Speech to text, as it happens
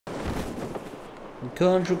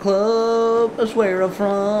Country club, that's where I'm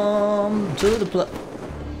from. To the pl.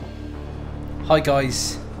 Hi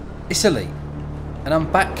guys, it's Elite, and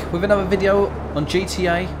I'm back with another video on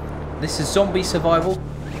GTA. This is zombie survival,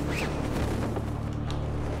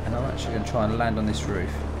 and I'm actually going to try and land on this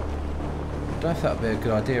roof. I don't know if that would be a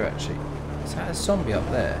good idea actually. Is that a zombie up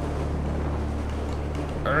there?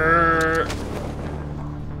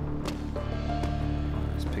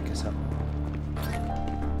 Let's pick this up.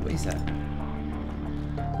 What is that?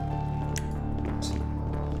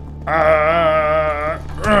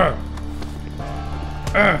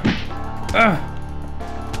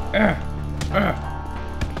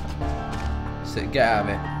 So get out of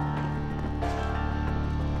it.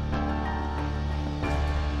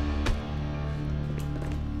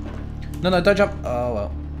 No, don't jump. Oh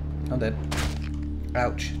well, I'm dead.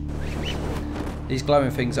 Ouch. These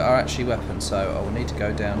glowing things are actually weapons, so I will need to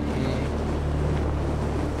go down here.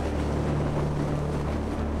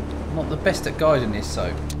 I'm not the best at guiding this,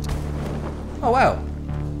 so. Oh wow.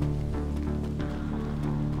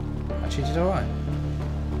 Actually did alright.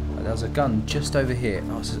 There's a gun just over here.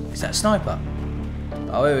 Oh, is that a sniper?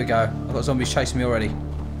 Oh, here we go. I've got zombies chasing me already.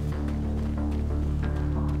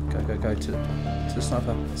 Go to the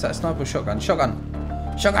sniper. Is that a sniper or shotgun? Shotgun!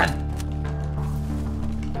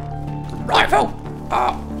 Rifle!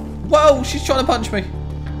 Oh! Whoa! She's trying to punch me.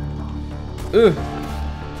 Ugh.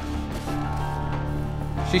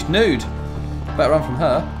 She's nude. Better run from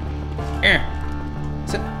her.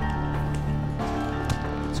 Is it?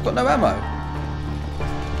 It's got no ammo.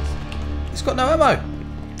 It's got no ammo.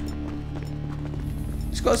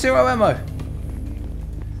 It's got 0 ammo.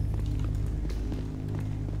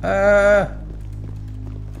 Right.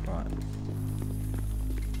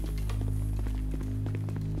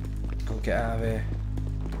 Gotta get out of here.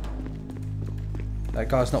 That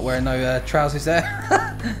guy's not wearing no trousers there.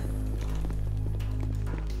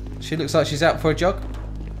 She looks like she's out for a jog.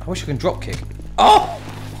 I wish I can drop kick. Oh!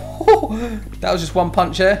 That was just one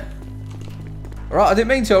punch there. Alright, I didn't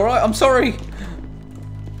mean to, alright? I'm sorry.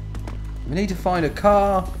 We need to find a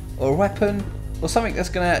car or a weapon or something that's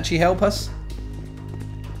going to actually help us.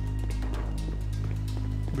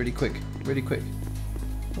 Really quick.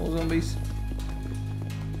 More zombies.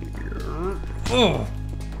 Oh.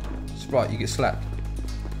 That's right, you get slapped.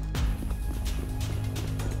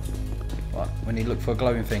 Right, we need to look for a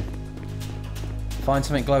glowing thing. Find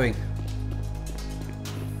something glowing.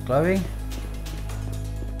 Glowing?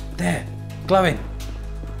 There. Glowing.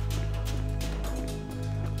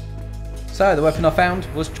 So the weapon I found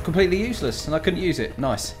was completely useless and I couldn't use it.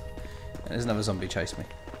 Nice. And there's another zombie chasing me.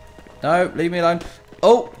 No, leave me alone.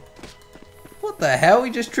 Oh! What the hell? He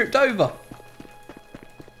just tripped over.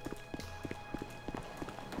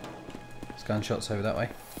 There's gunshots over that way.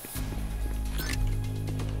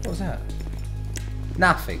 What was that?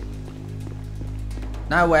 Nothing.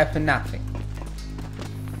 No weapon, nothing.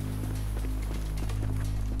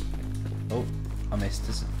 Oh, I missed.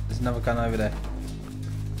 There's another gun over there.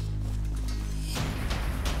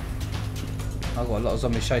 I've got a lot of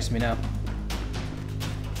zombies chasing me now.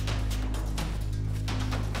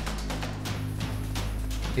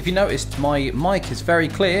 If you noticed, my mic is very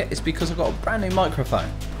clear. It's because I've got a brand new microphone.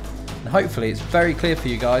 And hopefully it's very clear for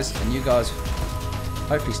you guys. And you guys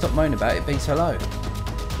hopefully stop moaning about it being so low.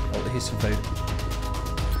 Oh, here's some food.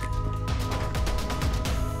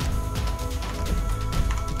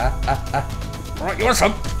 Right, you want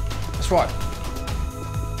some? That's right.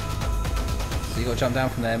 So you got to jump down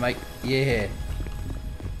from there, mate. Yeah.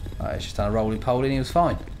 Alright, it's just done a roly-poly and he was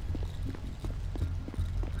fine.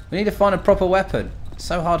 We need to find a proper weapon. It's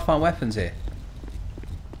so hard to find weapons here.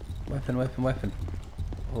 Weapon.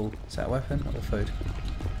 Oh, is that a weapon? Not the food.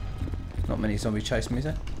 Not many zombies chasing me, is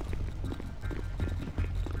there?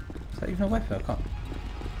 Is that even a weapon? I can't.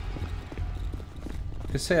 I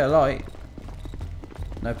can see a light.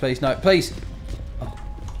 No, please, no, please! Oh.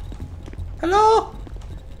 Hello?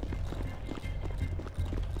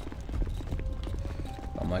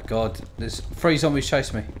 Oh my god, there's 3 zombies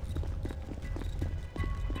chasing me.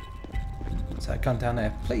 Is that a gun down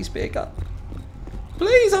there? Please be a gun.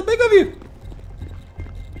 Please, I beg of you!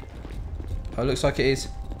 Oh, it looks like it is.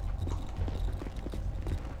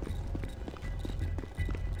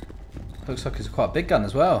 Looks like it's quite a big gun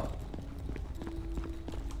as well.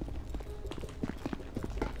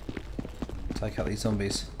 Take out these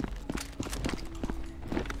zombies.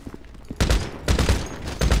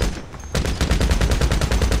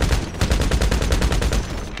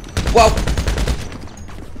 Whoa!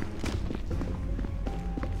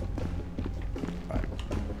 Right.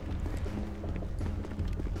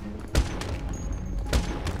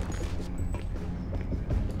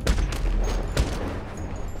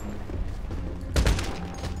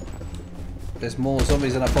 There's more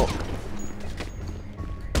zombies than I thought.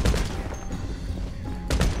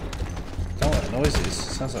 I don't know what the noise is.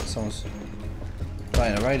 Sounds like someone's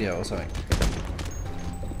playing a radio or something.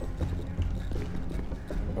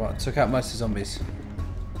 Right, took out most of the zombies.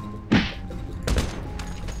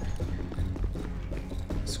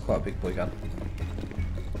 It's quite a big boy gun.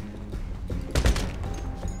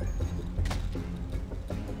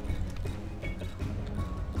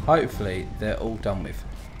 Hopefully they're all done with.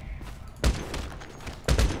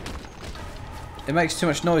 It makes too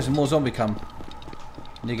much noise and more zombie come.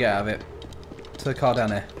 And you get out of it. To the car down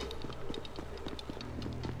there.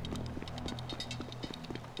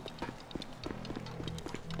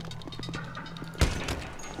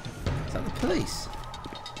 Is that the police?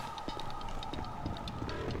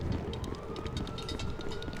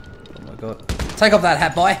 Oh my god. Take off that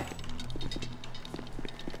hat, boy!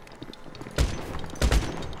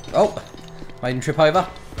 Oh! Made him trip over.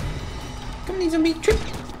 Come on, zombie, trip!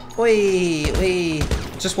 Wee, wee.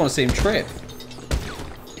 Just want to see him trip.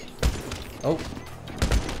 Oh.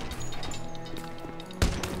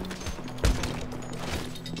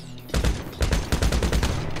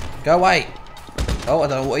 Go away. Oh, I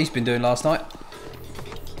don't know what he's been doing last night.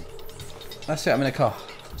 That's it, I'm in a car.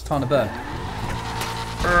 It's time to burn.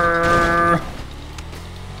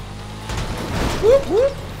 Whoop,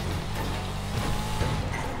 whoop.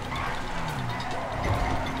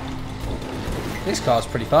 This car's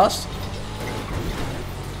pretty fast.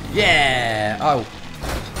 Yeah! Oh.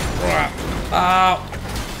 Oh.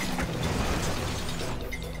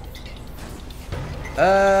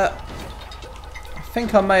 I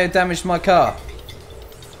think I may have damaged my car.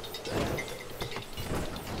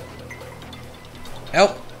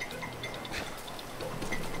 Help!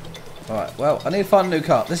 Alright, well, I need to find a new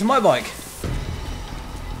car. This is my bike.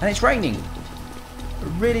 And it's raining. I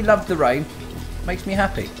really love the rain. Makes me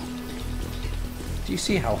happy. Do you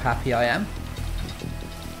see how happy I am?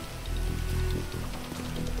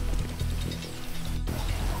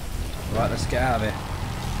 Right, let's get out of here.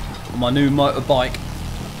 On my new motorbike.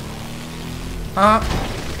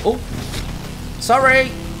 Oh,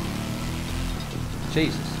 sorry.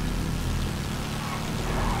 Jesus.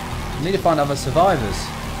 I need to find other survivors.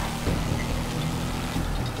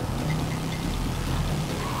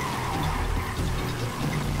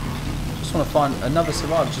 Just want to find another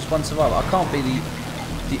survivor, just one survivor. I can't be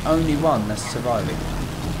the only one that's surviving.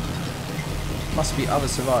 Must be other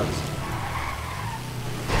survivors.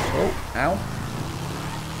 Oh, ow.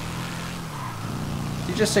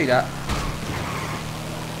 Did you just see that?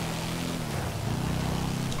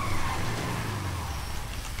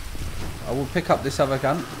 I will pick up this other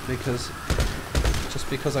gun just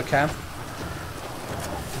because I can.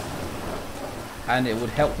 And it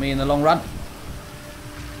would help me in the long run.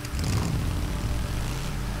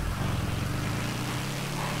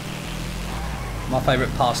 My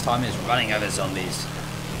favourite pastime is running over zombies.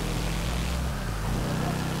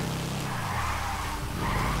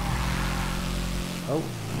 Oh,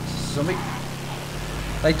 zombie.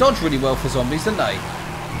 They dodge really well for zombies, don't they?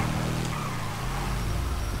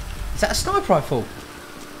 Is that a sniper rifle?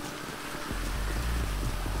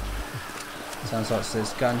 Sounds like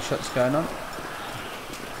there's gunshots going on.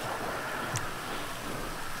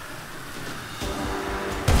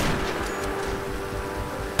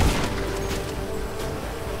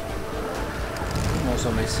 More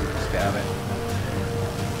zombies. Let's get out of it.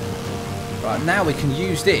 Right, now we can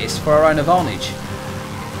use this for our own advantage.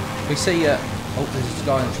 We see, oh, there's a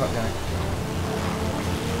guy in the truck going.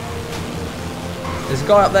 There's a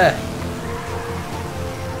guy up there.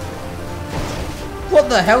 What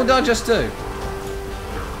the hell did I just do?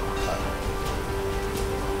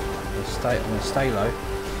 I'm gonna stay low.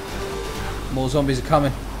 More zombies are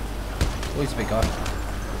coming. Oh, he's a big guy.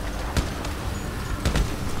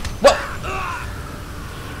 Whoa!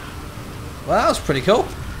 Well, that was pretty cool.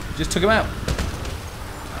 Just took him out.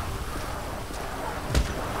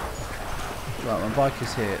 Right, my bike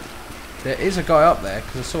is here. There is a guy up there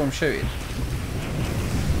because I saw him shooting.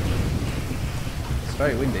 It's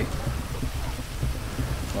very windy.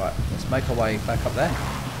 Right, let's make our way back up there.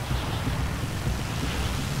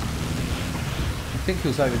 I think he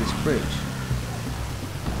was over this bridge.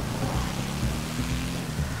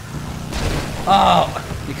 Oh!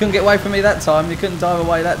 You couldn't get away from me that time. You couldn't dive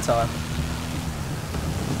away that time.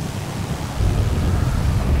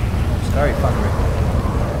 It's very thundery.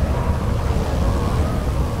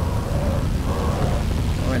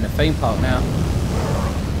 We're in the theme park now.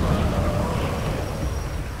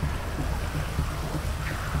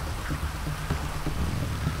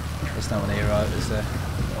 There's no one here, right? Is there?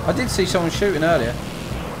 I did see someone shooting earlier.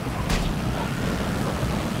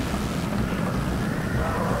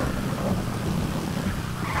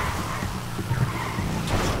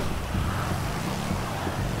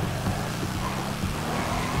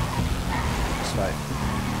 this way.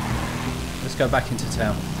 Let's go back into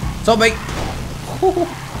town. Zombie!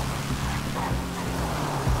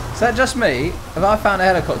 Is that just me? Have I found a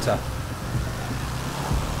helicopter?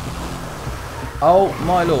 Oh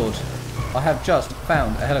my lord. I have just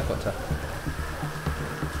found a helicopter.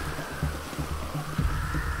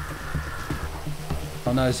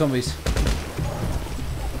 Oh no, zombies.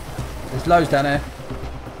 There's loads down there.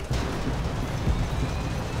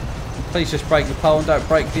 Please just break the pole and don't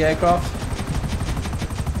break the aircraft.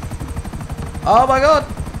 Oh my god!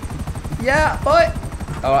 Yeah, boy!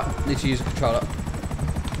 Alright, need to use a controller.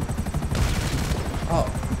 Oh,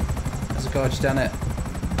 there's a guy just down there.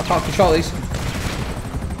 I can't control these.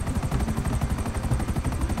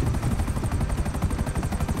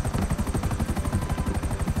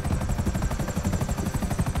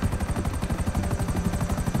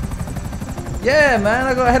 Yeah, man,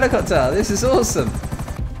 I got a helicopter. This is awesome.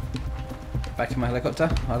 Back in my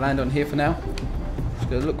helicopter. I'll land on here for now. I was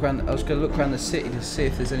going to look around the city to see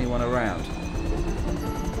if there's anyone around.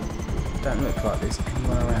 Don't look like there's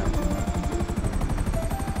anyone around.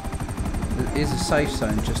 There is a safe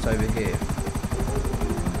zone just over here.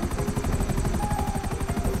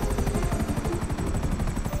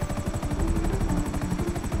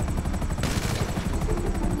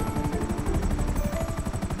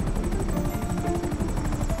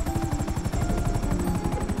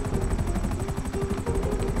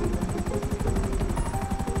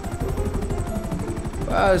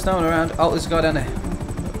 Oh, there's no one around. Oh, there's a guy down there.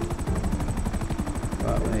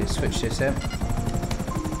 Right, we need to switch this out.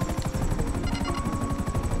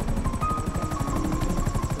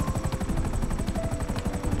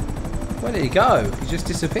 Where did he go? He just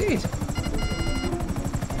disappeared.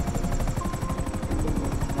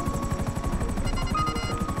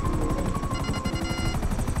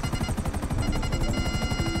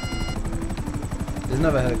 There's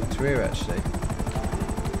another helicopter here, actually.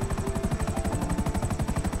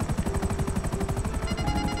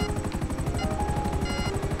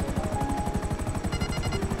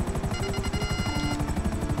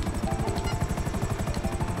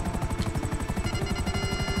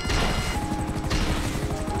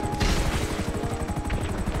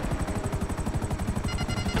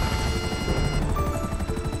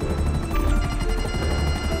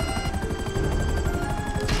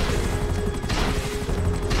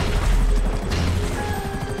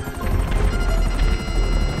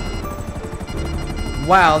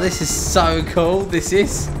 Wow, this is so cool. This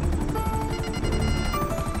is.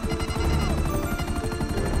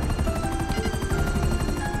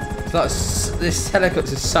 It's like, this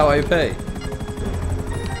helicopter is so OP.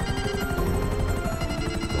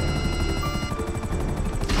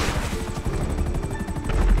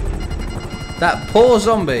 That poor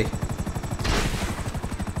zombie.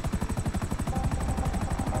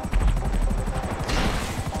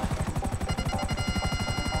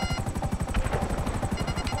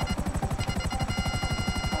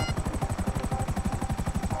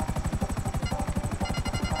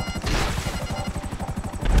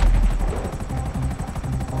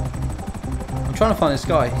 I'm trying to find this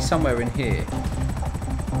guy. He's somewhere in here.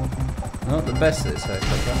 Not the best at this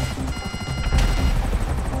helicopter.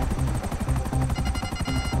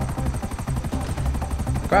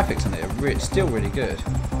 The graphics on it are still really good.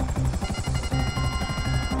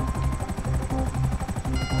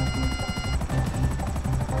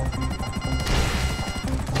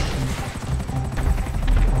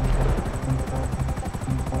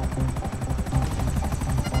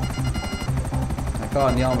 That guy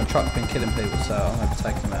in the armoured truck's been killing people, so I'm going to be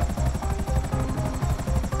taking him out.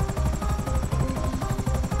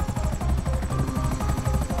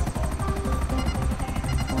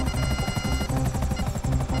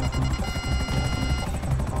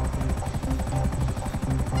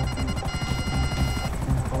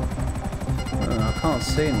 I can't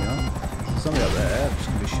see anyone. There's somebody up there. I'm just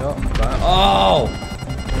going to be shot on the back. Oh!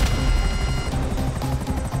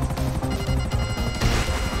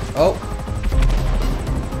 Oh!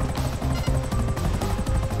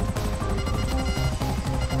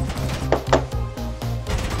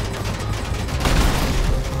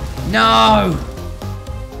 No!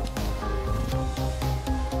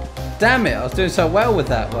 Damn it, I was doing so well with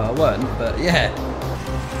that. Well, I wasn't, but yeah.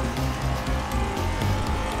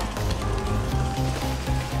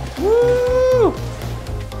 Woo!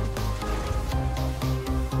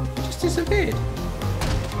 It just disappeared.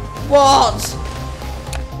 What?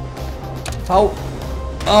 Oh.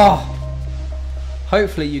 Oh.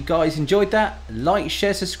 Hopefully you guys enjoyed that. Like,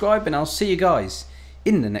 share, subscribe, and I'll see you guys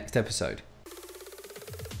in the next episode.